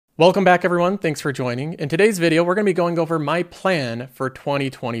Welcome back, everyone. Thanks for joining. In today's video, we're going to be going over my plan for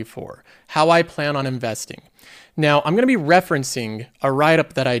 2024, how I plan on investing. Now, I'm going to be referencing a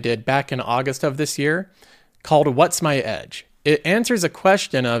write-up that I did back in August of this year called What's My Edge? It answers a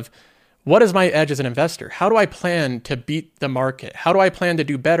question of, what is my edge as an investor? How do I plan to beat the market? How do I plan to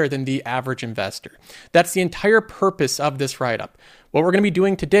do better than the average investor? That's the entire purpose of this write-up. What we're going to be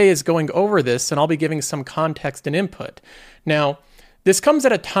doing today is going over this, and I'll be giving some context and input. Now, this comes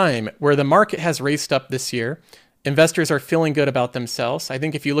at a time where the market has raced up this year. Investors are feeling good about themselves. I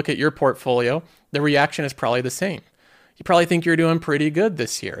think if you look at your portfolio, the reaction is probably the same. You probably think you're doing pretty good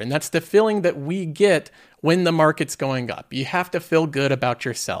this year. And that's the feeling that we get when the market's going up. You have to feel good about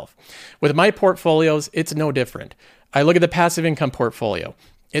yourself. With my portfolios, it's no different. I look at the passive income portfolio.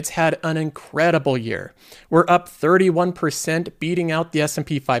 It's had an incredible year. We're up 31%, beating out the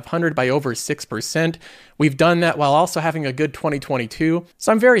S&P 500 by over 6%. We've done that while also having a good 2022.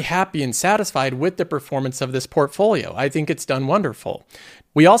 So I'm very happy and satisfied with the performance of this portfolio. I think it's done wonderful.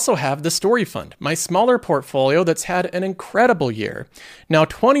 We also have the Story Fund, my smaller portfolio that's had an incredible year. Now,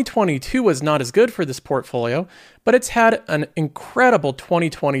 2022 was not as good for this portfolio, but it's had an incredible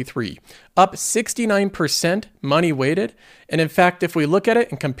 2023, up 69% money weighted. And in fact, if we look at it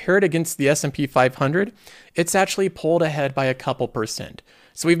and compare it against the S&P 500, it's actually pulled ahead by a couple percent.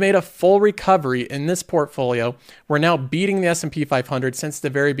 So we've made a full recovery in this portfolio. We're now beating the S&P 500 since the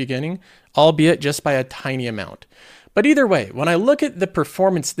very beginning, albeit just by a tiny amount. But either way, when I look at the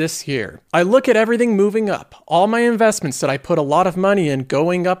performance this year, I look at everything moving up, all my investments that I put a lot of money in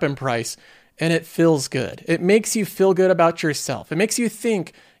going up in price, and it feels good. It makes you feel good about yourself. It makes you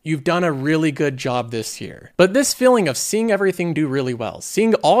think you've done a really good job this year. But this feeling of seeing everything do really well,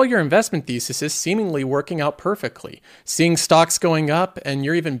 seeing all your investment theses seemingly working out perfectly, seeing stocks going up and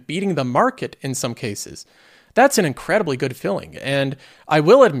you're even beating the market in some cases, that's an incredibly good feeling. And I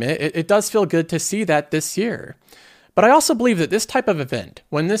will admit, it does feel good to see that this year. But I also believe that this type of event,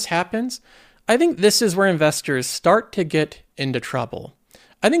 when this happens, I think this is where investors start to get into trouble.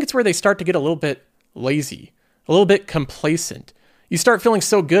 I think it's where they start to get a little bit lazy, a little bit complacent. You start feeling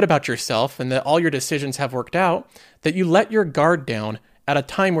so good about yourself and that all your decisions have worked out that you let your guard down at a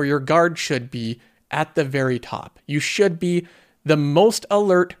time where your guard should be at the very top. You should be the most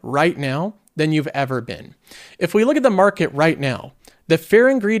alert right now than you've ever been. If we look at the market right now, the Fear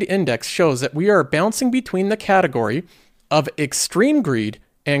and Greed Index shows that we are bouncing between the category of extreme greed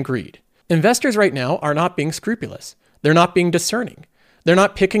and greed. Investors right now are not being scrupulous. They're not being discerning. They're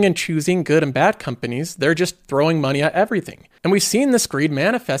not picking and choosing good and bad companies. They're just throwing money at everything. And we've seen this greed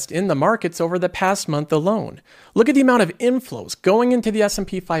manifest in the markets over the past month alone. Look at the amount of inflows going into the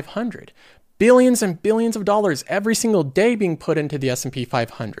S&P 500. Billions and billions of dollars every single day being put into the S&P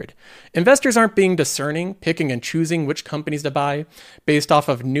 500. Investors aren't being discerning, picking and choosing which companies to buy based off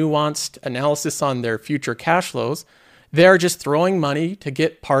of nuanced analysis on their future cash flows. They're just throwing money to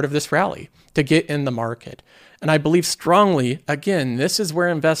get part of this rally, to get in the market. And I believe strongly, again, this is where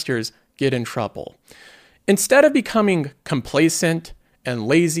investors get in trouble. Instead of becoming complacent and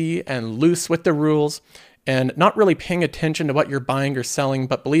lazy and loose with the rules, and not really paying attention to what you're buying or selling,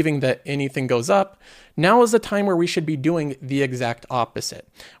 but believing that anything goes up, now is the time where we should be doing the exact opposite,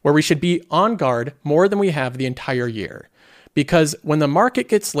 where we should be on guard more than we have the entire year. Because when the market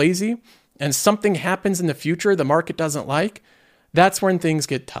gets lazy and something happens in the future the market doesn't like, that's when things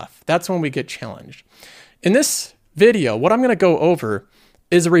get tough. That's when we get challenged. In this video, what I'm going to go over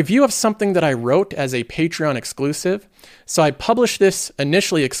is a review of something that I wrote as a Patreon exclusive. So I published this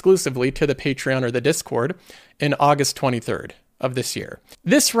initially exclusively to the Patreon or the Discord in August 23rd of this year.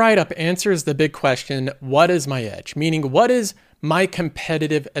 This write-up answers the big question, what is my edge? Meaning, what is my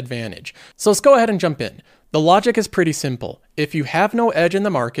competitive advantage? So let's go ahead and jump in. The logic is pretty simple. If you have no edge in the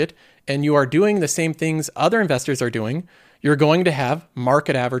market and you are doing the same things other investors are doing, you're going to have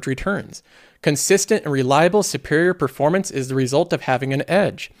market average returns. Consistent and reliable superior performance is the result of having an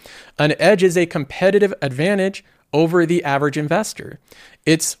edge. An edge is a competitive advantage over the average investor.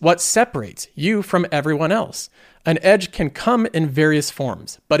 It's what separates you from everyone else. An edge can come in various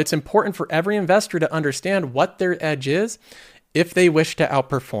forms, but it's important for every investor to understand what their edge is if they wish to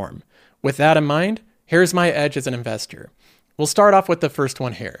outperform. With that in mind, here's my edge as an investor. We'll start off with the first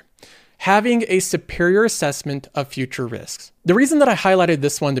one here. Having a superior assessment of future risks. The reason that I highlighted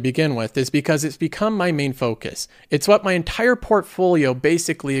this one to begin with is because it's become my main focus. It's what my entire portfolio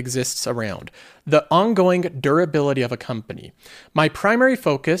basically exists around, the ongoing durability of a company. My primary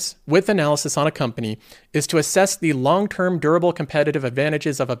focus with analysis on a company is to assess the long-term durable competitive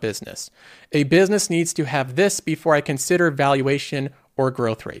advantages of a business. A business needs to have this before I consider valuation or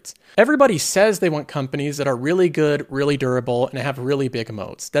growth rates. Everybody says they want companies that are really good, really durable, and have really big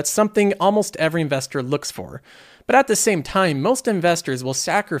moats. That's something almost every investor looks for. But at the same time, most investors will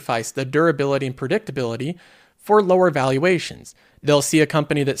sacrifice the durability and predictability for lower valuations. They'll see a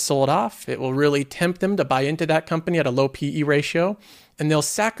company that sold off. It will really tempt them to buy into that company at a low PE ratio, and they'll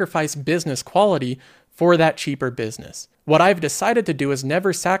sacrifice business quality for that cheaper business. What I've decided to do is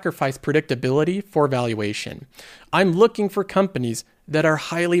never sacrifice predictability for valuation. I'm looking for companies that are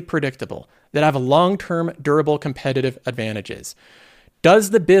highly predictable, that have long-term durable competitive advantages.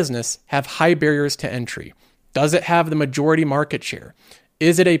 Does the business have high barriers to entry? Does it have the majority market share?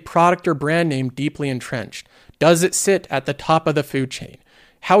 Is it a product or brand name deeply entrenched? Does it sit at the top of the food chain?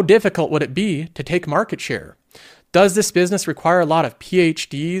 How difficult would it be to take market share? Does this business require a lot of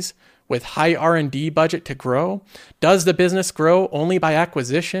PhDs with high R&D budget to grow? Does the business grow only by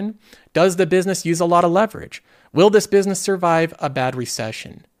acquisition? Does the business use a lot of leverage? Will this business survive a bad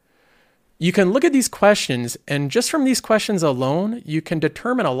recession? You can look at these questions, and just from these questions alone, you can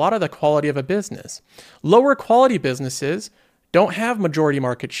determine a lot of the quality of a business. Lower quality businesses don't have majority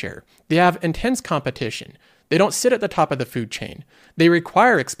market share. They have intense competition. They don't sit at the top of the food chain. They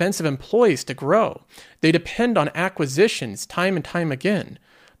require expensive employees to grow. They depend on acquisitions time and time again.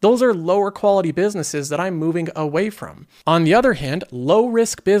 Those are lower quality businesses that I'm moving away from. On the other hand, low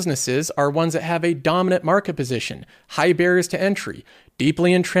risk businesses are ones that have a dominant market position, high barriers to entry,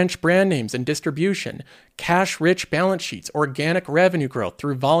 deeply entrenched brand names and distribution, cash-rich balance sheets, organic revenue growth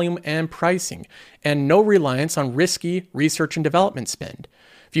through volume and pricing, and no reliance on risky research and development spend.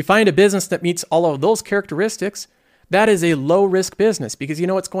 If you find a business that meets all of those characteristics, that is a low-risk business because you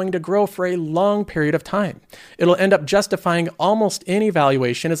know it's going to grow for a long period of time. It'll end up justifying almost any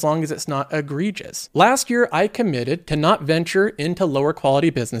valuation as long as it's not egregious. Last year, I committed to not venture into lower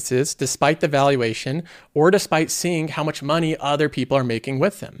quality businesses despite the valuation or despite seeing how much money other people are making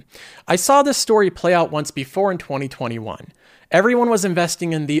with them. I saw this story play out once before in 2021. Everyone was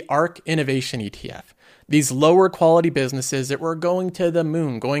investing in the ARK Innovation ETF. These lower quality businesses that were going to the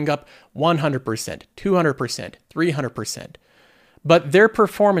moon, going up 100%, 200%, 300%. But their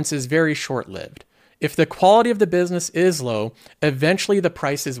performance is very short-lived. If the quality of the business is low, eventually the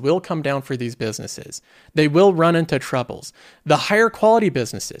prices will come down for these businesses. They will run into troubles. The higher quality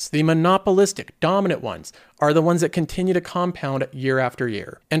businesses, the monopolistic, dominant ones, are the ones that continue to compound year after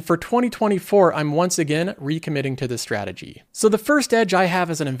year. And for 2024, I'm once again recommitting to this strategy. So the first edge I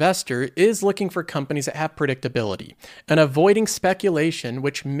have as an investor is looking for companies that have predictability and avoiding speculation,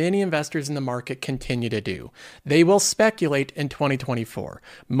 which many investors in the market continue to do. They will speculate in 2024.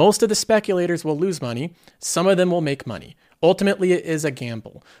 Most of the speculators will lose money. Some of them will make money. Ultimately, it is a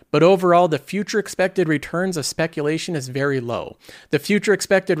gamble. But overall, the future expected returns of speculation is very low. The future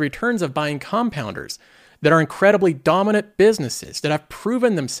expected returns of buying compounders that are incredibly dominant businesses that have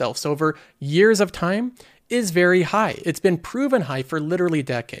proven themselves over years of time is very high. It's been proven high for literally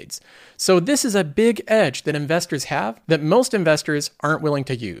decades. So this is a big edge that investors have that most investors aren't willing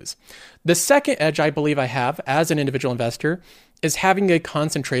to use. The second edge I believe I have as an individual investor is having a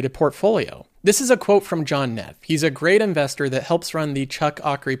concentrated portfolio. This is a quote from John Neff. He's a great investor that helps run the Chuck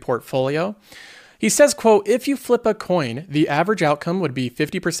Akre portfolio. He says, quote, "If you flip a coin, the average outcome would be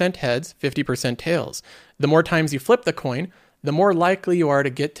 50% heads, 50% tails. The more times you flip the coin, the more likely you are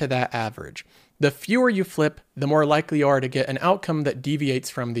to get to that average. The fewer you flip, the more likely you are to get an outcome that deviates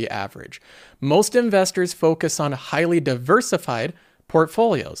from the average. Most investors focus on highly diversified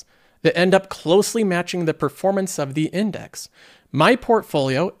portfolios that end up closely matching the performance of the index. My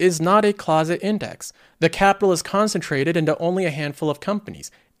portfolio is not a closet index. The capital is concentrated into only a handful of companies,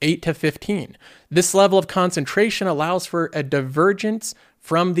 8 to 15. This level of concentration allows for a divergence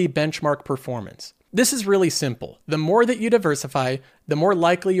from the benchmark performance. This is really simple. The more that you diversify, the more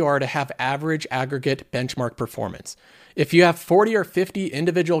likely you are to have average aggregate benchmark performance. If you have 40 or 50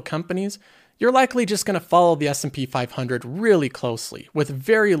 individual companies, you're likely just going to follow the S&P 500 really closely with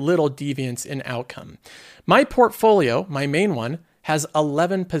very little deviance in outcome. My portfolio, my main one, has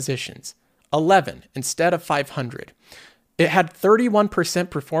 11 positions. 11 instead of 500. It had 31%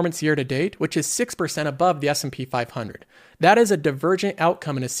 performance year to date, which is 6% above the S&P 500. That is a divergent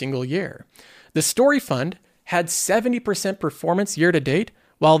outcome in a single year. The Story Fund had 70% performance year to date,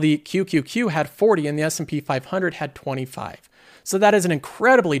 while the QQQ had 40 and the S&P 500 had 25. So that is an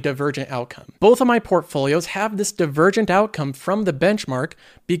incredibly divergent outcome. Both of my portfolios have this divergent outcome from the benchmark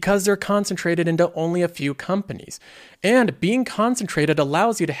because they're concentrated into only a few companies. And being concentrated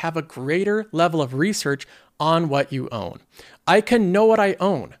allows you to have a greater level of research on what you own. I can know what I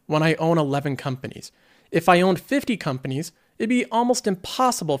own when I own 11 companies. If I owned 50 companies, it'd be almost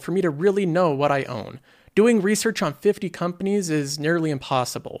impossible for me to really know what I own. Doing research on 50 companies is nearly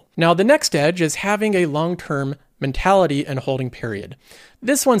impossible. Now, the next edge is having a long-term mentality and holding period.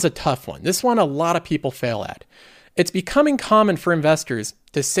 This one's a tough one. This one a lot of people fail at. It's becoming common for investors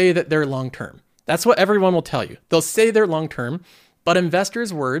to say that they're long-term. That's what everyone will tell you. They'll say they're long-term, but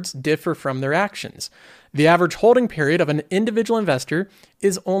investors' words differ from their actions. The average holding period of an individual investor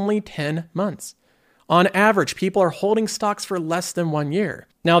is only 10 months. On average, people are holding stocks for less than 1 year.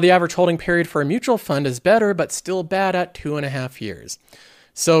 Now, the average holding period for a mutual fund is better, but still bad at 2.5 years.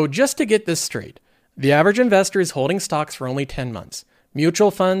 So just to get this straight, the average investor is holding stocks for only 10 months.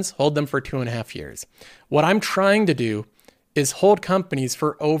 Mutual funds hold them for 2.5 years. What I'm trying to do is hold companies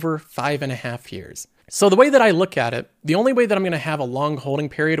for over 5.5 years. So the way that I look at it, the only way that I'm going to have a long holding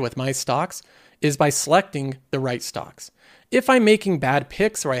period with my stocks is by selecting the right stocks. If I'm making bad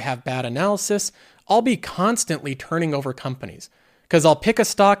picks or I have bad analysis, I'll be constantly turning over companies because I'll pick a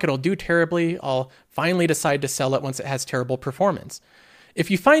stock, it'll do terribly, I'll finally decide to sell it once it has terrible performance.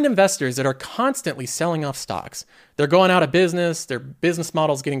 If you find investors that are constantly selling off stocks, they're going out of business, their business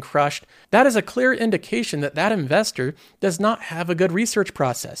model's getting crushed, that is a clear indication that that investor does not have a good research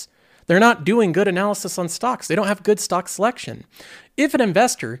process. They're not doing good analysis on stocks. They don't have good stock selection. If an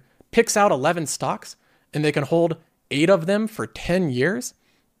investor picks out 11 stocks and they can hold 8 of them for 10 years,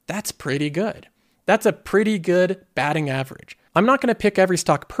 that's pretty good. That's a pretty good batting average. I'm not going to pick every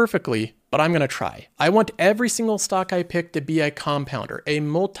stock perfectly, but I'm going to try. I want every single stock I pick to be a compounder, a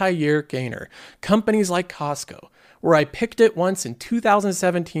multi-year gainer. Companies like Costco, where I picked it once in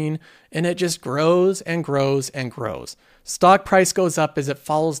 2017 and it just grows and grows and grows. Stock price goes up as it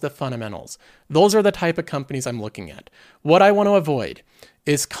follows the fundamentals. Those are the type of companies I'm looking at. What I want to avoid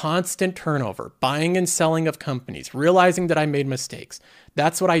is constant turnover, buying and selling of companies, realizing that I made mistakes.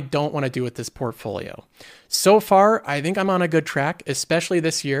 That's what I don't want to do with this portfolio. So far, I think I'm on a good track, especially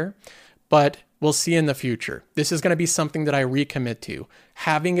this year, but we'll see in the future. This is going to be something that I recommit to,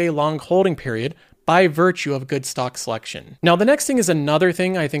 having a long holding period by virtue of good stock selection. Now, the next thing is another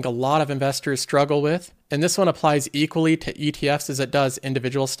thing I think a lot of investors struggle with, and this one applies equally to ETFs as it does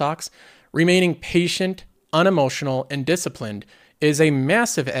individual stocks. Remaining patient, unemotional, and disciplined is a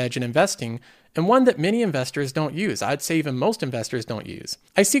massive edge in investing and one that many investors don't use. I'd say even most investors don't use.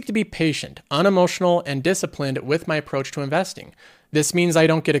 I seek to be patient, unemotional, and disciplined with my approach to investing. This means I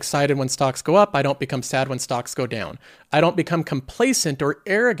don't get excited when stocks go up. I don't become sad when stocks go down. I don't become complacent or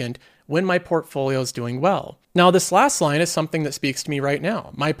arrogant when my portfolio is doing well. Now, this last line is something that speaks to me right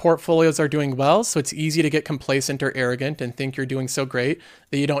now. My portfolios are doing well, so it's easy to get complacent or arrogant and think you're doing so great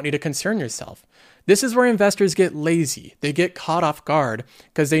that you don't need to concern yourself. This is where investors get lazy. They get caught off guard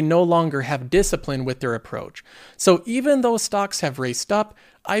because they no longer have discipline with their approach. So even though stocks have raced up,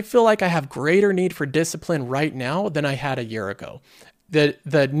 I feel like I have greater need for discipline right now than I had a year ago.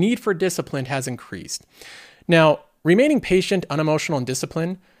 The need for discipline has increased. Now, remaining patient, unemotional, and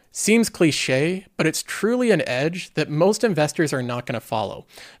disciplined seems cliche, but it's truly an edge that most investors are not going to follow.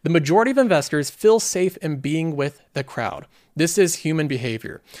 The majority of investors feel safe in being with the crowd. This is human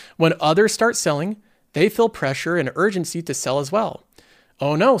behavior. When others start selling, they feel pressure and urgency to sell as well.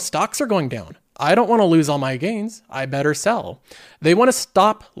 Oh no, stocks are going down. I don't want to lose all my gains. I better sell. They want to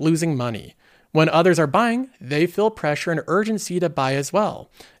stop losing money. When others are buying, they feel pressure and urgency to buy as well.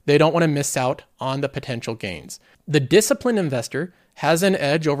 They don't want to miss out on the potential gains. The disciplined investor has an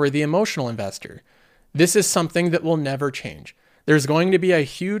edge over the emotional investor. This is something that will never change. There's going to be a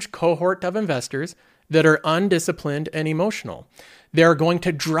huge cohort of investors that are undisciplined and emotional. They're going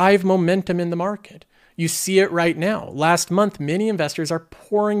to drive momentum in the market. You see it right now. Last month, many investors are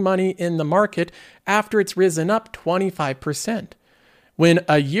pouring money in the market after it's risen up 25%. When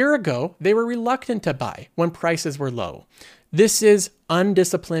a year ago, they were reluctant to buy when prices were low. This is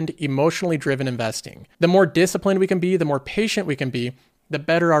undisciplined, emotionally driven investing. The more disciplined we can be, the more patient we can be, the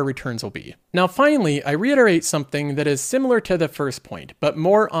better our returns will be. Now, finally, I reiterate something that is similar to the first point, but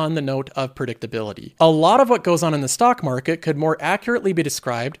more on the note of predictability. A lot of what goes on in the stock market could more accurately be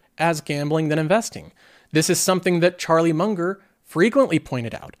described as gambling than investing. This is something that Charlie Munger frequently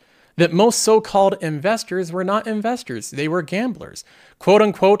pointed out, that most so-called investors were not investors, they were gamblers.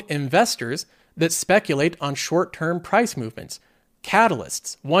 Quote-unquote investors that speculate on short-term price movements,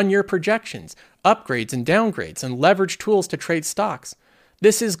 catalysts, one-year projections, upgrades and downgrades, and leverage tools to trade stocks.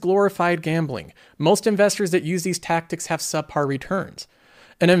 This is glorified gambling. Most investors that use these tactics have subpar returns.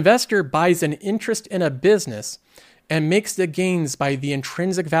 An investor buys an interest in a business and makes the gains by the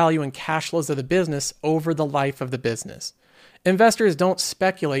intrinsic value and cash flows of the business over the life of the business. Investors don't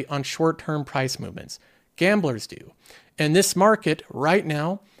speculate on short-term price movements. Gamblers do. And this market right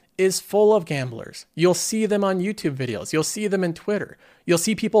now is full of gamblers. You'll see them on YouTube videos. You'll see them in Twitter. You'll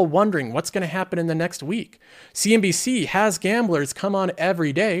see people wondering what's going to happen in the next week. CNBC has gamblers come on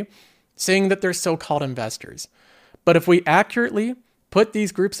every day saying that they're so-called investors. But if we accurately put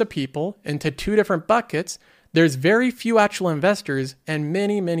these groups of people into two different buckets, there's very few actual investors and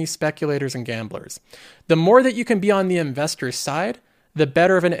many, many speculators and gamblers. The more that you can be on the investor side, the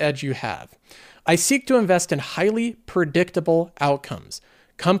better of an edge you have. I seek to invest in highly predictable outcomes,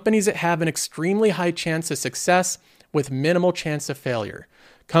 companies that have an extremely high chance of success with minimal chance of failure,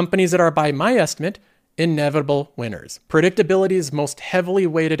 companies that are, by my estimate, inevitable winners. Predictability is the most heavily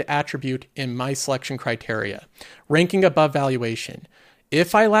weighted attribute in my selection criteria, ranking above valuation.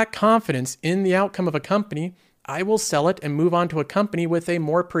 If I lack confidence in the outcome of a company, I will sell it and move on to a company with a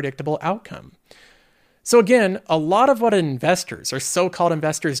more predictable outcome. So again, a lot of what investors or so-called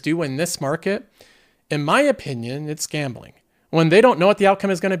investors do in this market, in my opinion, it's gambling. When they don't know what the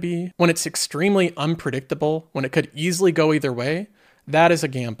outcome is going to be, when it's extremely unpredictable, when it could easily go either way, that is a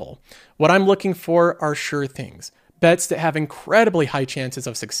gamble. What I'm looking for are sure things, bets that have incredibly high chances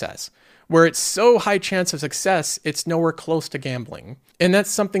of success. Where it's so high chance of success, it's nowhere close to gambling. And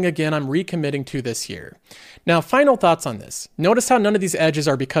that's something, again, I'm recommitting to this year. Now, final thoughts on this. Notice how none of these edges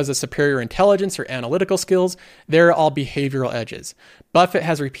are because of superior intelligence or analytical skills. They're all behavioral edges. Buffett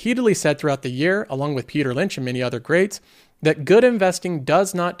has repeatedly said throughout the year, along with Peter Lynch and many other greats, that good investing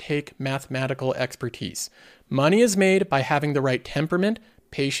does not take mathematical expertise. Money is made by having the right temperament,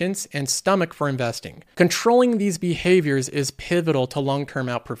 patience, and stomach for investing. Controlling these behaviors is pivotal to long-term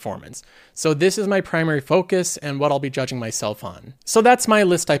outperformance. So this is my primary focus and what I'll be judging myself on. So that's my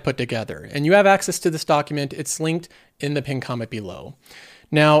list I put together, and you have access to this document. It's linked in the pinned comment below.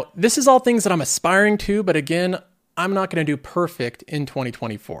 Now, this is all things that I'm aspiring to, but again, I'm not going to do perfect in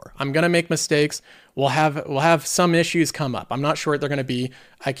 2024. I'm going to make mistakes. We'll have some issues come up. I'm not sure what they're going to be.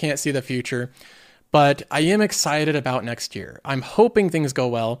 I can't see the future. But I am excited about next year. I'm hoping things go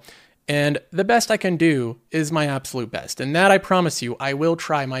well, and the best I can do is my absolute best. And that I promise you, I will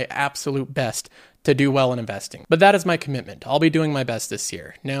try my absolute best to do well in investing. But that is my commitment. I'll be doing my best this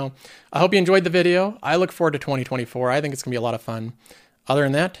year. Now, I hope you enjoyed the video. I look forward to 2024. I think it's going to be a lot of fun. Other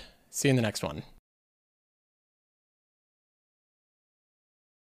than that, see you in the next one.